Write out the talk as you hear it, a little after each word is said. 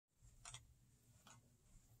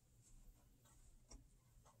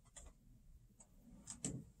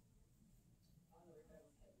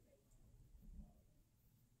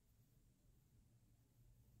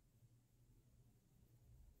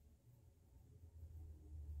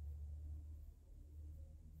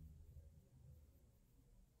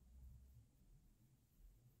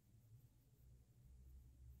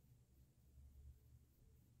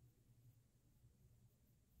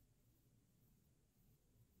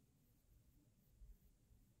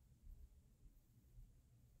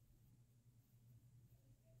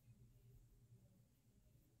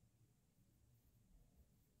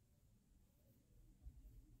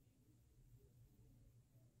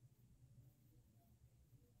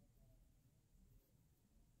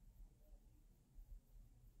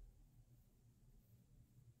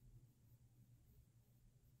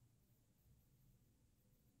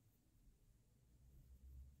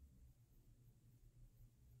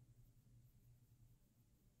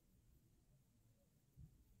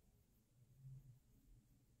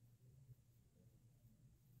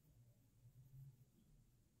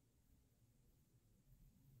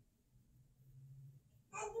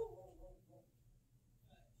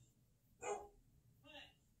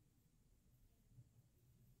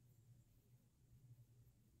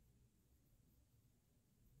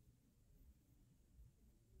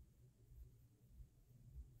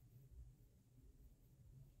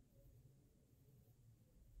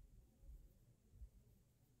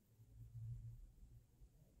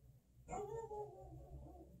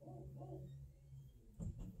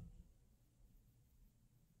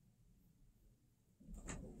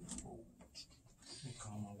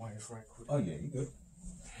this right quick. Oh yeah, you good.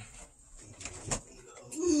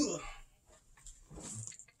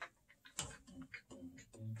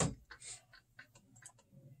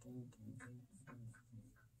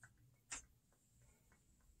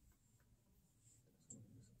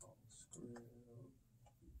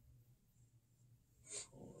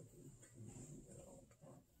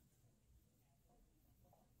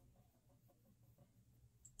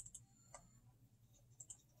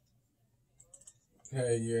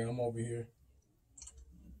 Hey, yeah, I'm over here.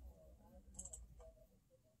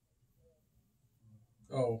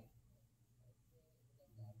 Oh.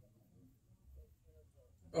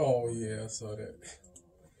 Oh, yeah, I saw that.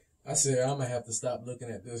 I said I'm gonna have to stop looking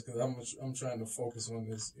at this because I'm trying to focus on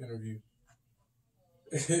this interview.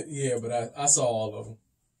 Yeah, but I saw all of them.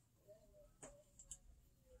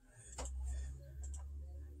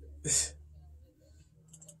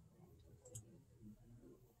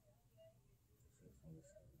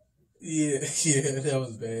 Yeah, yeah, that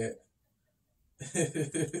was bad.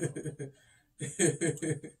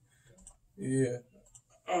 Yeah.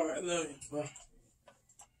 All right, love you. Bye.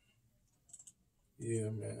 Yeah,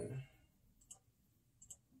 man.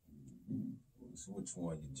 So which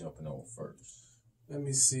one you jumping on first? Let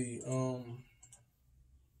me see.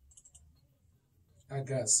 I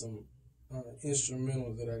got some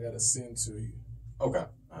instrumentals that I gotta send to you. Okay.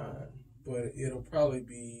 But it'll probably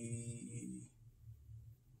be.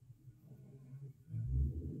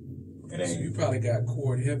 So you probably got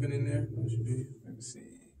Chord Heaven in there, don't you? Do? Let me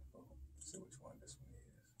see. See which one this one is.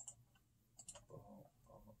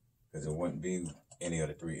 Because it wouldn't be any of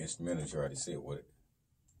the three instrumentals you already said, would it?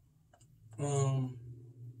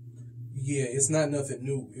 Yeah, it's not nothing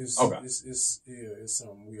new. It's okay. It's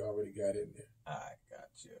something we already got in there. I got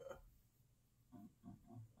you.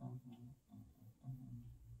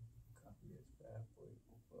 Copy this bad boy.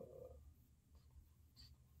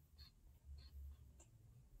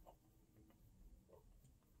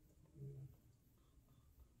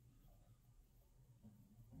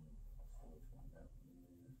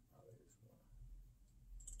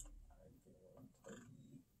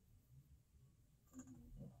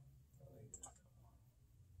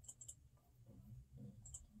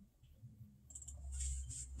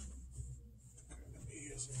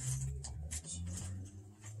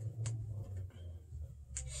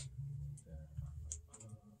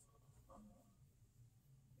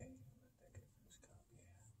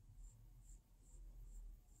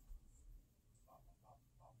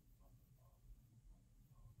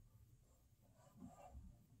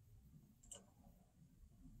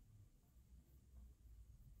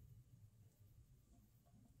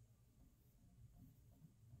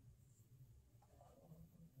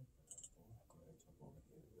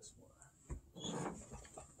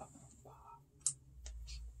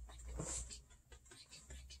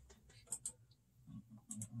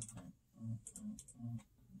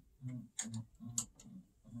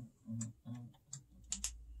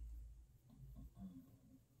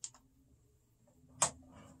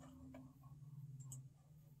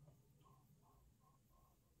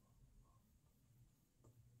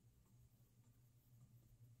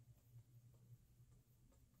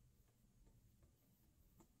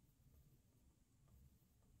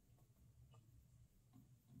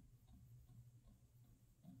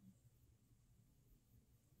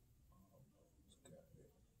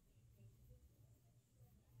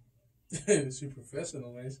 She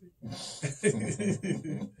professional, ain't she?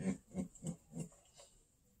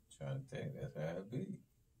 Trying to tell you that's how it be.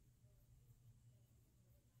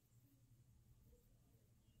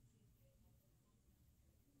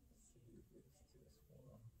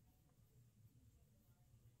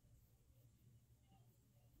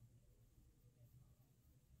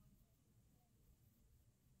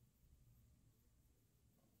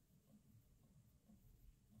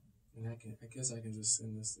 And I guess I can just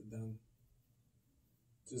send this to Don.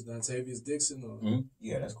 Just Dontavius Dixon or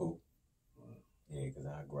yeah, that's cool. Yeah, because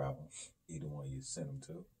I grab them. Either one you send them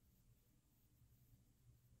to.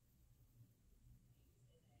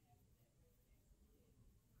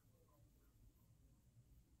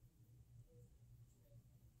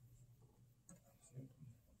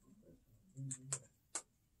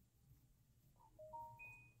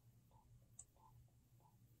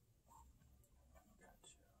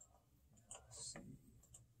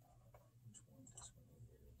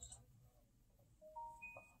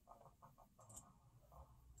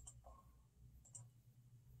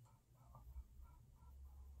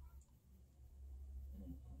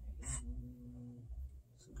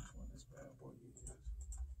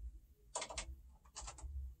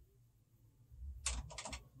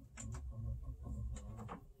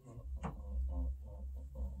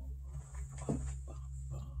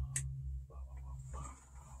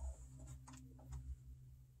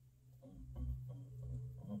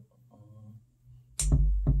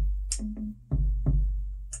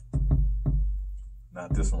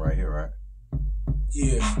 Not this one right here, right?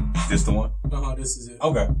 Yeah. This the one? This is it.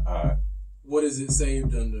 Okay. All right. What is it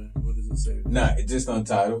saved under? What is it saved under? Nah, it's just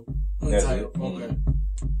Untitled. Untitled. That's it. Okay.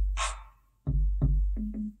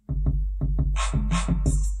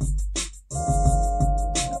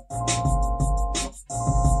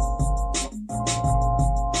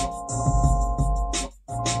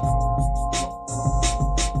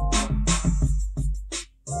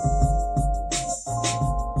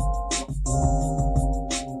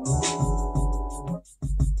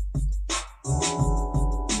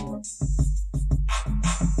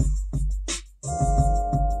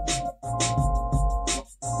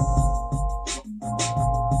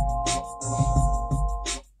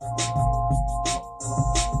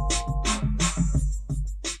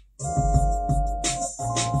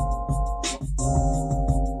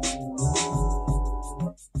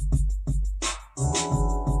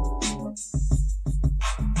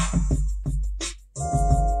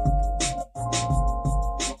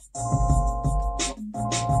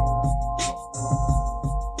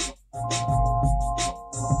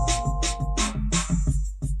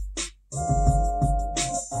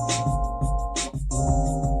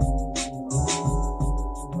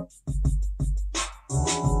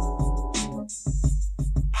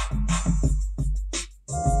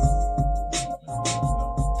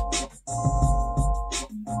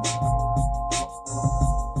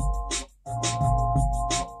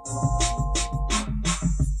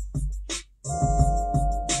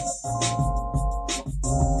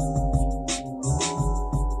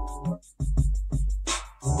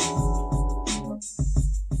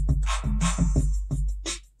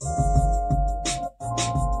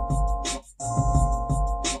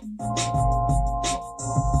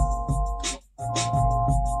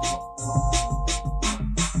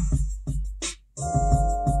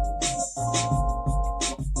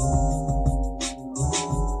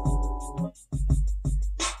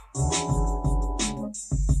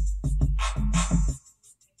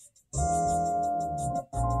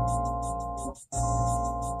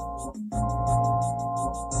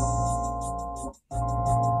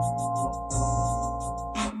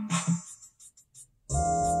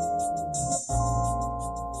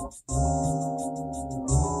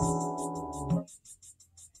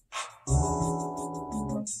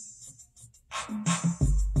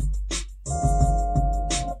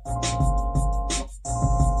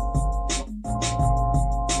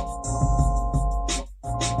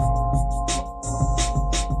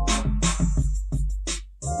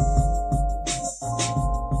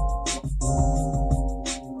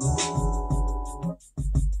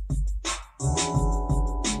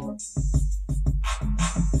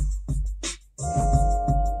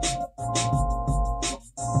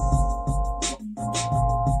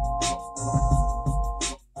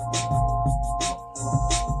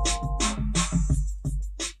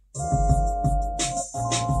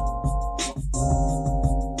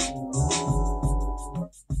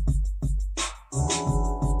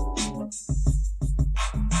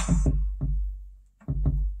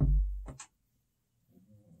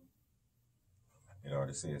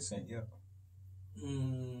 Say it sent you.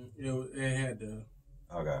 It had to.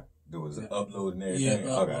 Okay. There was an upload and everything.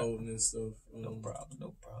 Yeah, uploading and stuff. No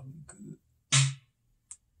problem. Good.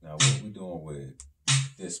 Now, what we doing with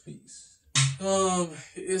this piece?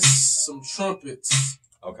 It's some trumpets.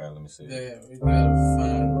 Okay, let me see. Yeah, we gotta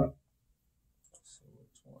find.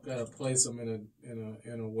 Gotta place them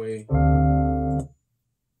in a way.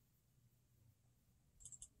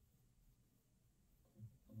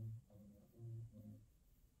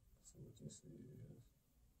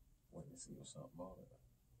 See what's something about it.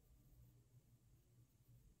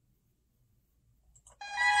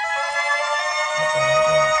 Okay.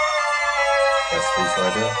 That space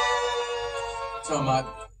right there. Talking about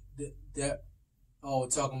that. Oh,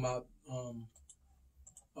 talking about.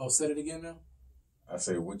 Say it again now. I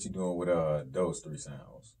say, what you doing with those three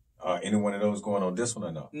sounds? Any one of those going on this one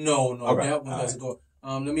or no? No, okay. That one doesn't go.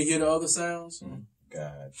 Let me hear the other sounds. Mm-hmm.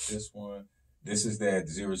 Got this one. This is that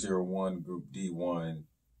 001 Group D1.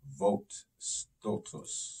 Vote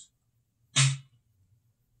Stotus.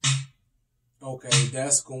 Okay,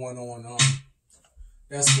 that's going on.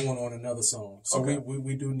 That's going on another song. So okay.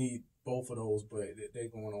 we do need both of those, but they're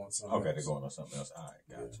going on something. Okay, else. They're going on something else. All right,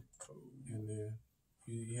 got you. Cool. And then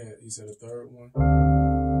you said a third one.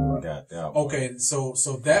 Got that one. Okay, so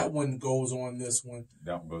that one goes on this one.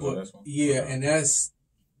 That one goes on this one. Yeah, and that's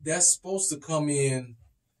supposed to come in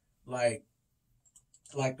like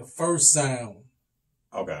the first sound.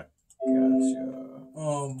 Okay.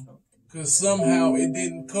 Gotcha. Cause somehow it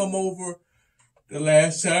didn't come over the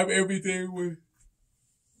last time everything was.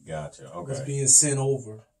 Gotcha. Okay. was being sent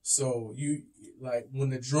over. So you like when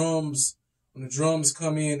the drums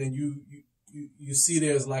come in and you see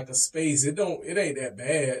there's like a space. It ain't that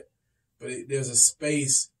bad, but there's a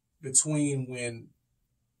space between when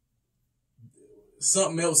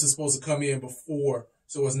something else is supposed to come in before,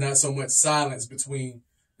 so it's not so much silence between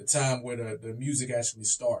the time where the music actually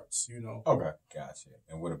starts, you know. Okay, gotcha.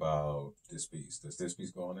 And what about this piece? Does this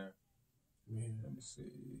piece go on there? Yeah. Let me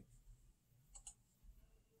see.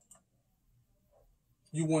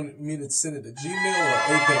 You want me to send it to Gmail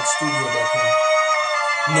or apexstudio.com?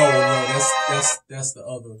 No, that's the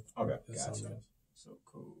other. Okay, that's gotcha. So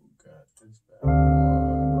cool. Got this back.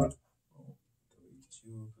 Delete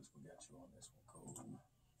you because we got you on this one. Cool.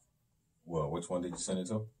 Well, which one did you send it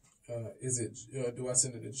to? Is it? Do I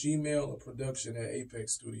send it to Gmail or production at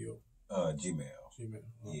Apex Studio? Gmail. Gmail.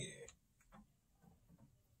 Oh. Yeah.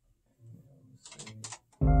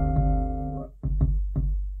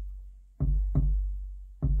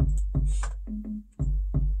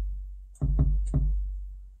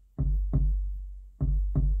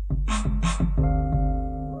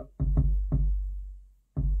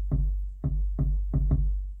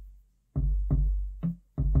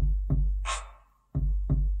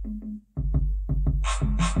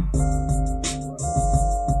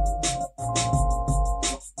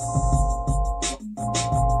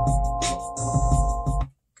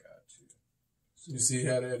 You see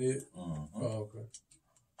how that is? Mm-hmm. Oh, okay.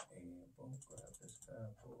 And boom, grab this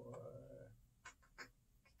bad boy.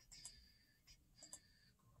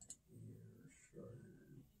 Here, shirt,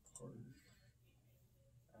 purse.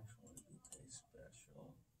 Actually, be pay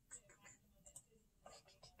special.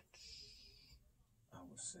 I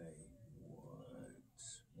would say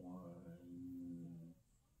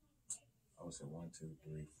I would say 1, 2,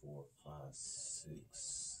 3, 4, 5,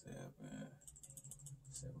 6, 7.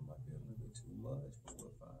 7 might be a little bit too much, but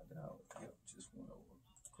we'll find out. Yep, just went over.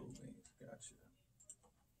 Cool beans, gotcha.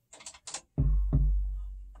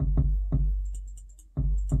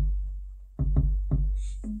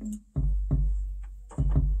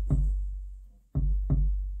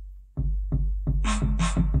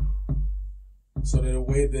 So that the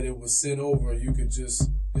way that it was sent over, you could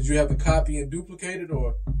just, did you have to copy and duplicate it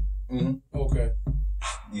or? Mm-hmm. Okay.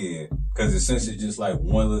 Yeah, because it's essentially just like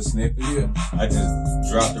one little snippet. Yeah. I just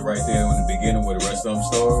dropped it right there in the beginning where the rest of them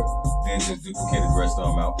start, then just duplicated the rest of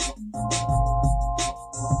them out.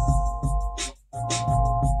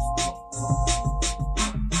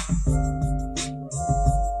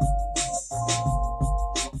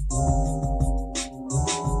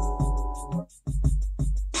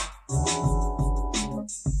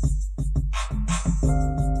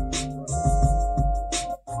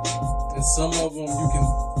 And some of them you can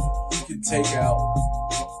take out,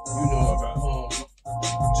 you know,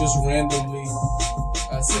 just randomly.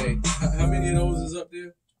 I say, how many of those is up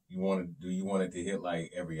there? Do you want it to hit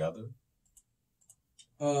like every other?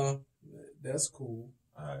 That's cool.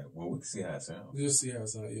 Alright, well we can see how it sounds. Just see how it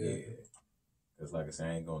sounds, yeah. Because like I said,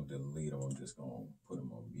 I ain't gonna delete them, I'm just gonna put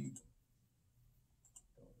them on mute.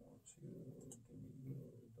 Don't want you, give me your,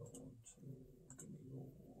 don't want you, give me your.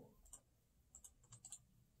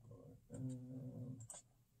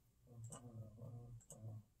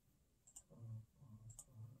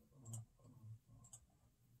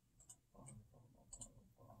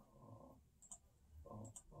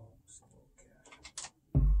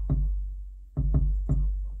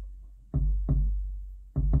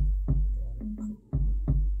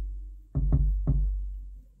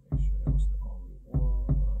 Make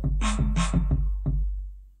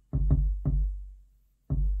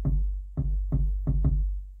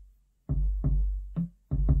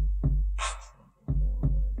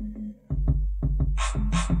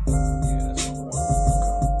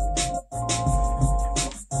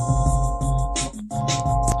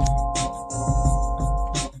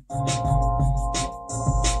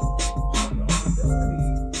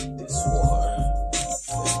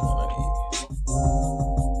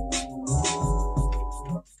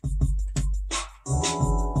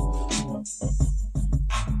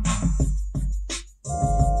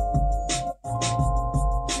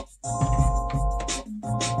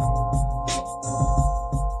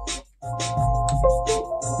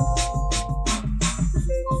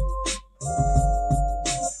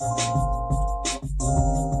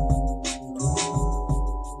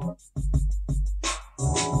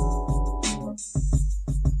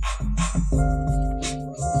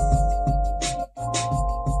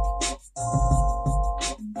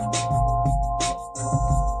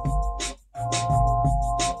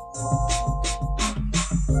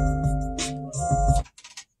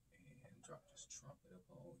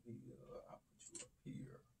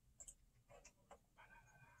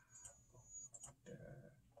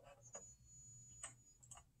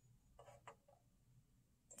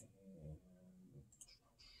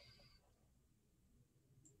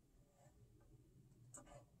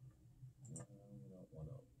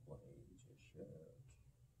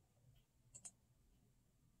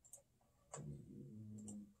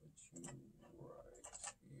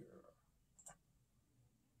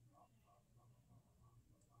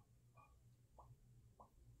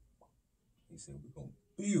said, we're going to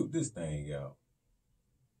build this thing out.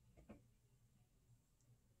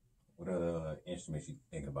 What other instruments you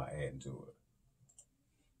thinking about adding to it?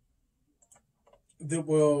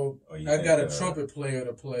 I got a trumpet player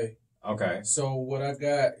to play. Okay. So what I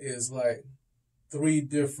got is like 3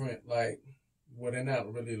 different, like, well, they're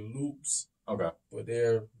not really loops. Okay. But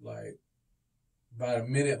they're like about a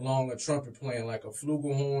minute long, a trumpet playing like a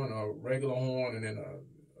flugelhorn, a regular horn, and then a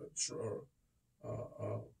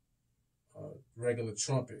regular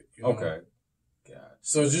trumpet. You know? Okay. Gotcha.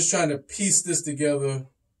 So just trying to piece this together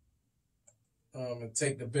and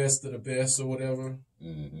take the best of the best or whatever.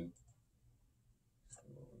 Mm-hmm.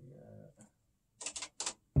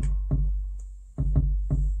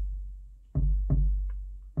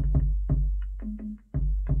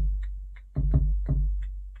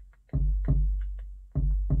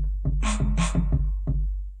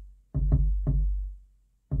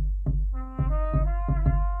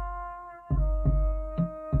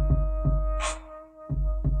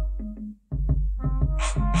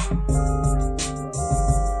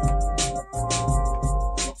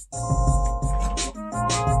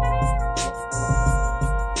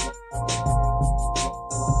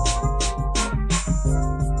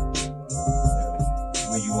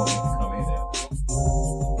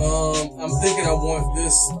 I want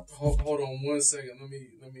this. Hold on 1 second. Let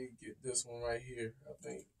me get this one right here. I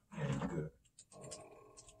think. Yeah, good.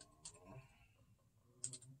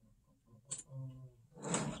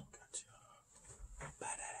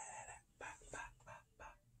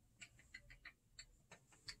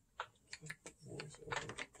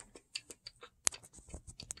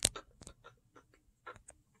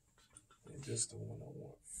 This is the one I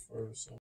want first.